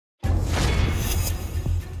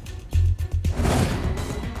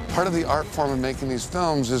Part of the art form of making these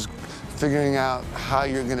films is figuring out how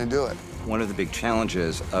you're going to do it. One of the big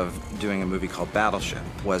challenges of doing a movie called Battleship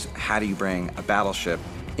was how do you bring a battleship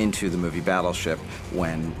into the movie Battleship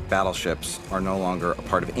when battleships are no longer a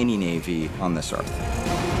part of any navy on this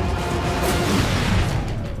earth.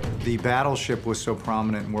 The battleship was so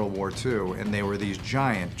prominent in World War II, and they were these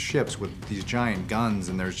giant ships with these giant guns,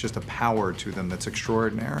 and there's just a power to them that's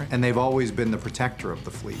extraordinary. And they've always been the protector of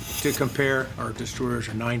the fleet. To compare, our destroyers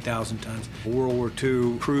are 9,000 tons. A World War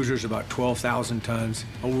II cruiser's about 12,000 tons.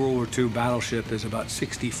 A World War II battleship is about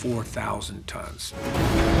 64,000 tons.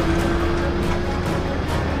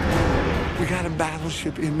 We got a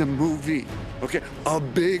battleship in the movie, okay? A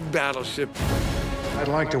big battleship. I'd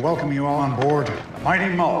like to welcome you all on board the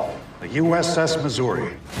Mighty Mull, the USS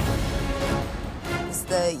Missouri. It's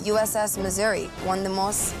the USS Missouri, one of the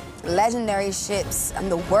most legendary ships in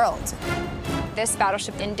the world. This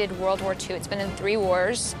battleship ended World War II. It's been in 3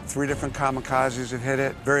 wars. 3 different kamikazes have hit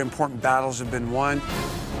it. Very important battles have been won.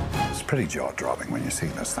 It's pretty jaw-dropping when you see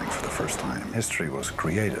this thing for the first time. History was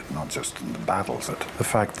created, not just in the battles. The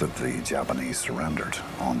fact that the Japanese surrendered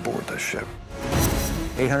on board this ship.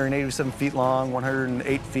 887 feet long,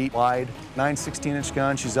 108 feet wide, 9 16-inch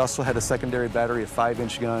guns. She's also had a secondary battery of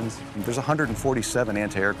 5-inch guns. There's 147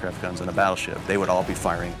 anti-aircraft guns on a battleship. They would all be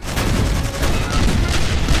firing.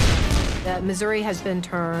 The Missouri has been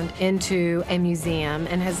turned into a museum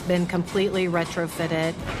and has been completely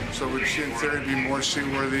retrofitted. So would she, in theory, be more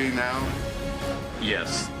seaworthy now?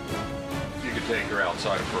 Yes. You could take her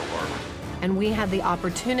outside of Pearl Harbor. And we had the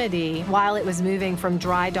opportunity, while it was moving from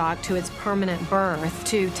dry dock to its permanent berth,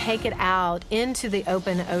 to take it out into the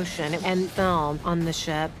open ocean and film on the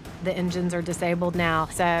ship. The engines are disabled now,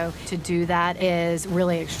 so to do that is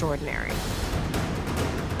really extraordinary.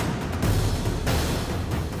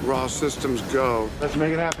 Raw systems go. Let's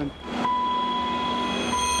make it happen.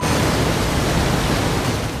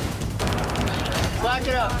 Lock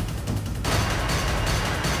it up.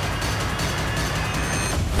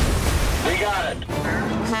 We got it.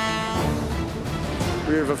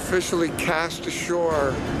 We have officially cast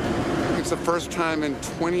ashore. It's the first time in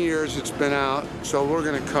 20 years it's been out, so we're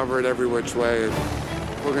going to cover it every which way.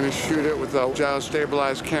 We're going to shoot it with a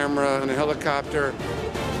gyro-stabilized camera and a helicopter.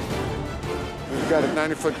 We've got a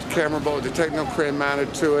 90-foot camera boat with a techno crane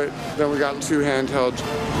mounted to it. Then we got 2 handhelds.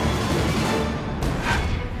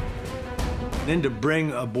 Then to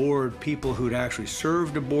bring aboard people who'd actually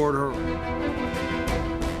served aboard her.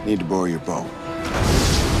 Need to borrow your boat.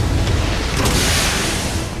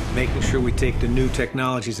 Making sure we take the new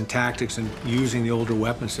technologies and tactics and using the older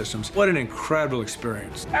weapon systems. What an incredible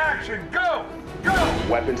experience. Action, go! Go!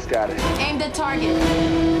 Weapon status. Aimed at target.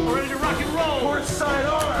 We're ready to rock and roll. Port side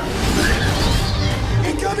arm.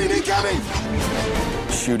 Incoming, incoming!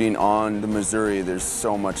 Shooting on the Missouri, there's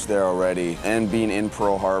so much there already. And being in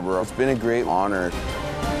Pearl Harbor, it's been a great honor.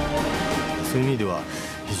 そういう意味では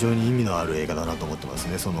非常に意味のある映画だなと思ってます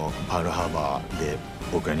ね。そのパールハーバーで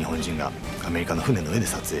僕ら日本人がアメリカの船の上で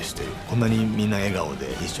撮影してる。こんなにみんな笑顔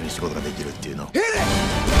で一緒に仕事ができるっていうの。